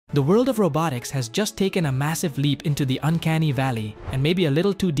The world of robotics has just taken a massive leap into the uncanny valley, and maybe a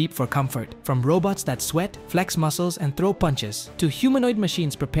little too deep for comfort. From robots that sweat, flex muscles, and throw punches, to humanoid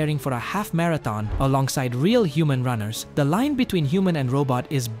machines preparing for a half marathon alongside real human runners, the line between human and robot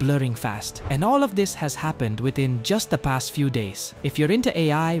is blurring fast. And all of this has happened within just the past few days. If you're into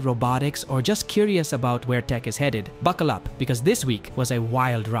AI, robotics, or just curious about where tech is headed, buckle up, because this week was a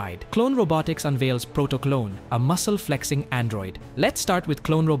wild ride. Clone Robotics unveils Protoclone, a muscle-flexing android. Let's start with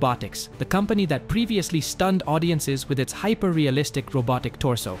Clone Robotics, the company that previously stunned audiences with its hyper-realistic robotic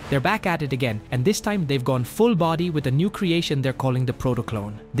torso. They're back at it again, and this time they've gone full body with a new creation they're calling the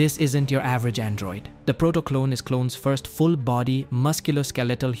Protoclone. This isn't your average android. The Protoclone is Clone's first full-body,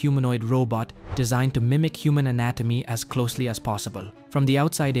 musculoskeletal humanoid robot designed to mimic human anatomy as closely as possible. From the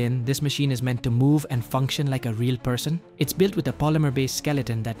outside in, this machine is meant to move and function like a real person. It's built with a polymer-based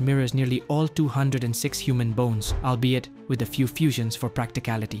skeleton that mirrors nearly all 206 human bones, albeit with a few fusions for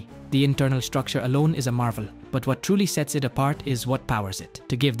practicality. The internal structure alone is a marvel, but what truly sets it apart is what powers it.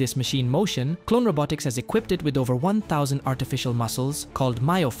 To give this machine motion, Clone Robotics has equipped it with over 1,000 artificial muscles called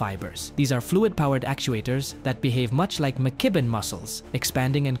myofibers. These are fluid-powered actuators that behave much like McKibben muscles,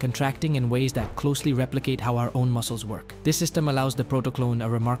 expanding and contracting in ways that closely replicate how our own muscles work. This system allows the Protoclone a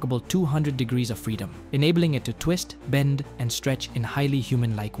remarkable 200 degrees of freedom, enabling it to twist, bend, and stretch in highly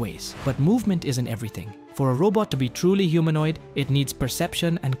human-like ways. But movement isn't everything. For a robot to be truly humanoid, it needs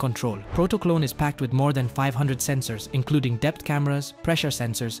perception and control. Protoclone is packed with more than 500 sensors, including depth cameras, pressure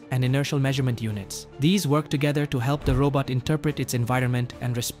sensors, and inertial measurement units. These work together to help the robot interpret its environment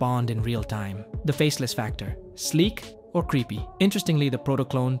and respond in real time. The faceless factor. Sleek or creepy. Interestingly, the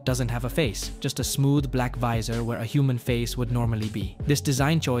Protoclone doesn't have a face, just a smooth black visor where a human face would normally be. This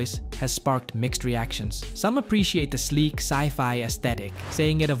design choice has sparked mixed reactions. Some appreciate the sleek sci-fi aesthetic,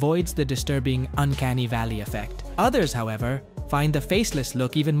 saying it avoids the disturbing uncanny valley effect. Others, however, find the faceless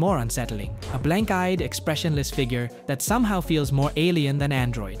look even more unsettling. A blank-eyed, expressionless figure that somehow feels more alien than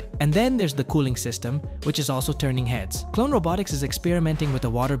android. And then there's the cooling system, which is also turning heads. Clone Robotics is experimenting with a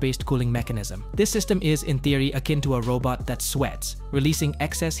water-based cooling mechanism. This system is, in theory, akin to a robot that sweats, releasing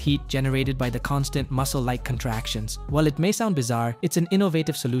excess heat generated by the constant muscle-like contractions. While it may sound bizarre, it's an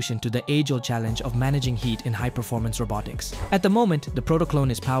innovative solution to the age-old challenge of managing heat in high-performance robotics. At the moment, the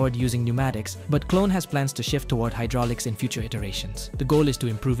Protoclone is powered using pneumatics, but Clone has plans to shift toward hydraulics in future iterations. The goal is to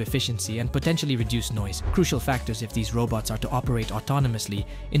improve efficiency and potentially reduce noise, crucial factors if these robots are to operate autonomously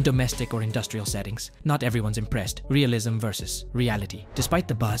in domestic or industrial settings. Not everyone's impressed. Realism versus reality. Despite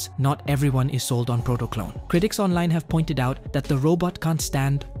the buzz, not everyone is sold on Protoclone. Critics online have pointed out that the robot can't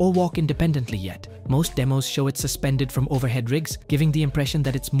stand or walk independently yet. Most demos show it suspended from overhead rigs, giving the impression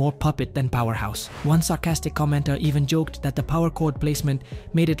that it's more puppet than powerhouse. One sarcastic commenter even joked that the power cord placement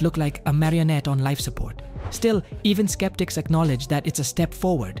made it look like a marionette on life support. Still, even skeptics acknowledge that it's a step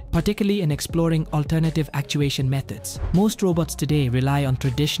forward, particularly in exploring alternative actuation methods. Most robots today rely on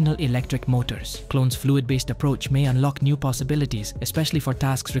traditional electric motors. Clone's fluid-based approach may unlock new possibilities, especially for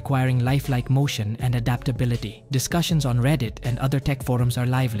tasks requiring lifelike motion and adaptability. Discussions on Reddit and other tech forums are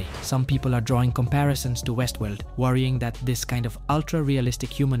lively. Some people are drawing comparisons to Westworld, worrying that this kind of ultra-realistic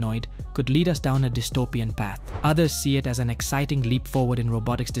humanoid could lead us down a dystopian path. Others see it as an exciting leap forward in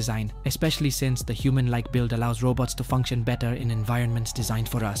robotics design, especially since the human-like build allows robots to function better in environments designed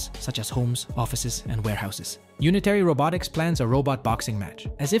for us, such as homes, offices, and warehouses. Unitary Robotics plans a robot boxing match.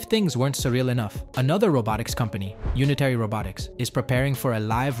 As if things weren't surreal enough, another robotics company, Unitary Robotics, is preparing for a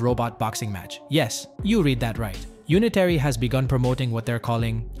live robot boxing match. Yes, you read that right. Unitary has begun promoting what they're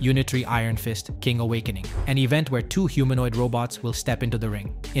calling Unitary Iron Fist King Awakening, an event where two humanoid robots will step into the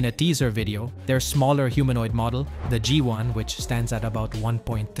ring. In a teaser video, their smaller humanoid model, the G1, which stands at about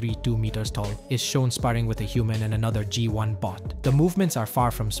 1.32 meters tall, is shown sparring with a human and another G1 bot. The movements are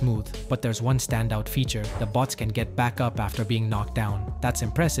far from smooth, but there's one standout feature: the bots can get back up after being knocked down. That's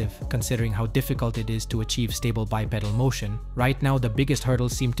impressive, considering how difficult it is to achieve stable bipedal motion. Right now, the biggest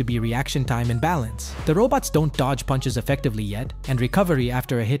hurdles seem to be reaction time and balance. The robots don't dodge punches effectively yet, and recovery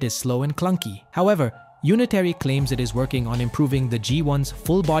after a hit is slow and clunky. However, Unitary claims it is working on improving the G1's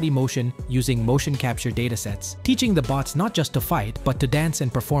full body motion using motion capture datasets, teaching the bots not just to fight, but to dance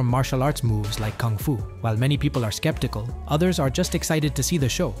and perform martial arts moves like Kung Fu. While many people are skeptical, others are just excited to see the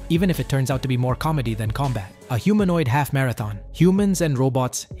show, even if it turns out to be more comedy than combat. A humanoid half marathon. Humans and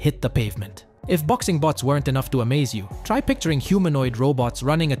robots hit the pavement. If boxing bots weren't enough to amaze you, try picturing humanoid robots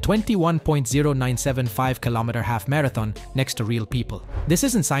running a 21.0975-kilometer half marathon next to real people. This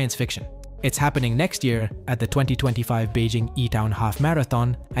isn't science fiction. It's happening next year at the 2025 Beijing E-Town Half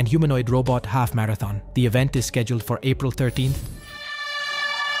Marathon and Humanoid Robot Half Marathon. The event is scheduled for April 13th.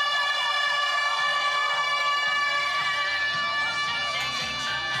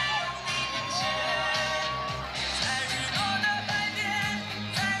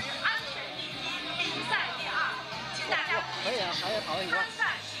 参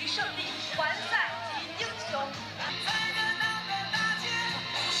赛与胜利，完赛及英雄。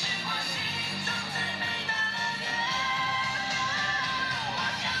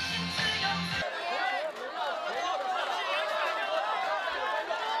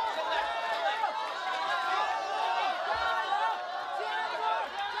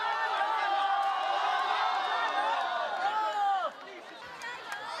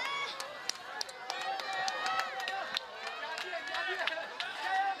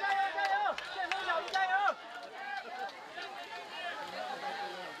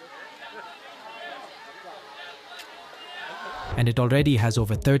And it already has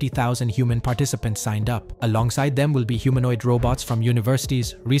over 30,000 human participants signed up. Alongside them will be humanoid robots from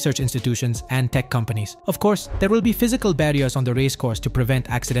universities, research institutions, and tech companies. Of course, there will be physical barriers on the race course to prevent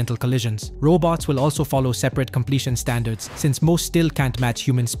accidental collisions. Robots will also follow separate completion standards, since most still can't match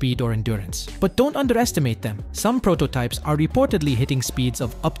human speed or endurance. But don't underestimate them. Some prototypes are reportedly hitting speeds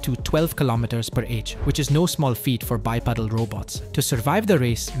of up to 12 kilometers per h, which is no small feat for bipedal robots. To survive the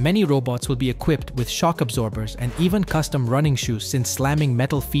race, many robots will be equipped with shock absorbers and even custom running shoes, since slamming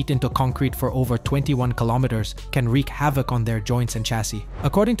metal feet into concrete for over 21 kilometers can wreak havoc on their joints and chassis.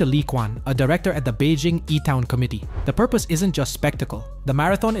 According to Li Quan, a director at the Beijing E-Town Committee, the purpose isn't just spectacle. The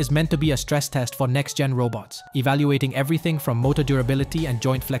marathon is meant to be a stress test for next-gen robots, evaluating everything from motor durability and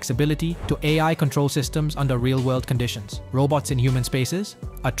joint flexibility to AI control systems under real-world conditions. Robots in human spaces?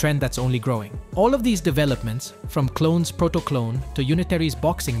 A trend that's only growing. All of these developments, from Clone's Protoclone to Unitary's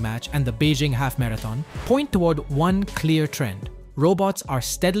boxing match and the Beijing half marathon, point toward one clear trend. Robots are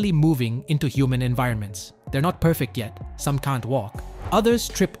steadily moving into human environments. They're not perfect yet. Some can't walk. Others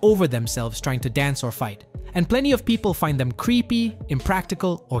trip over themselves trying to dance or fight. And plenty of people find them creepy,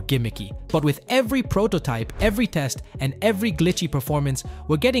 impractical, or gimmicky. But with every prototype, every test, and every glitchy performance,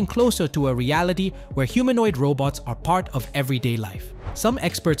 we're getting closer to a reality where humanoid robots are part of everyday life. Some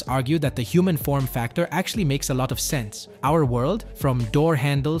experts argue that the human form factor actually makes a lot of sense. Our world, from door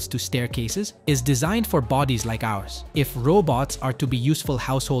handles to staircases, is designed for bodies like ours. If robots are to be useful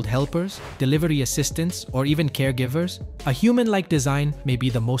household helpers, delivery assistants, or even caregivers, a human-like design may be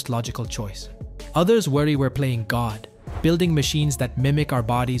the most logical choice. Others worry we're playing God, building machines that mimic our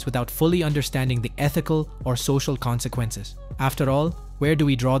bodies without fully understanding the ethical or social consequences. After all, where do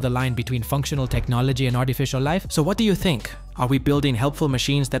we draw the line between functional technology and artificial life? So what do you think? Are we building helpful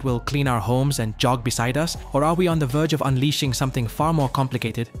machines that will clean our homes and jog beside us? Or are we on the verge of unleashing something far more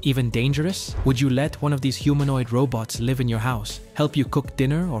complicated, even dangerous? Would you let one of these humanoid robots live in your house, help you cook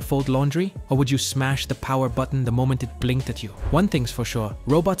dinner or fold laundry? Or would you smash the power button the moment it blinked at you? One thing's for sure,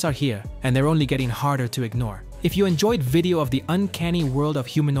 robots are here, and they're only getting harder to ignore. If you enjoyed video of the uncanny world of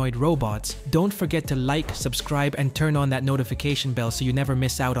humanoid robots, don't forget to like, subscribe, and turn on that notification bell so you never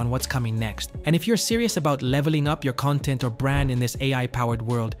miss out on what's coming next. And if you're serious about leveling up your content or brand in this AI-powered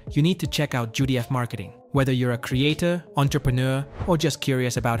world, you need to check out GDF Marketing. Whether you're a creator, entrepreneur, or just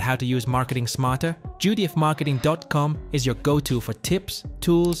curious about how to use marketing smarter, GDFmarketing.com is your go-to for tips,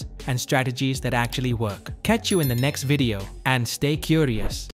 tools, and strategies that actually work. Catch you in the next video, and stay curious.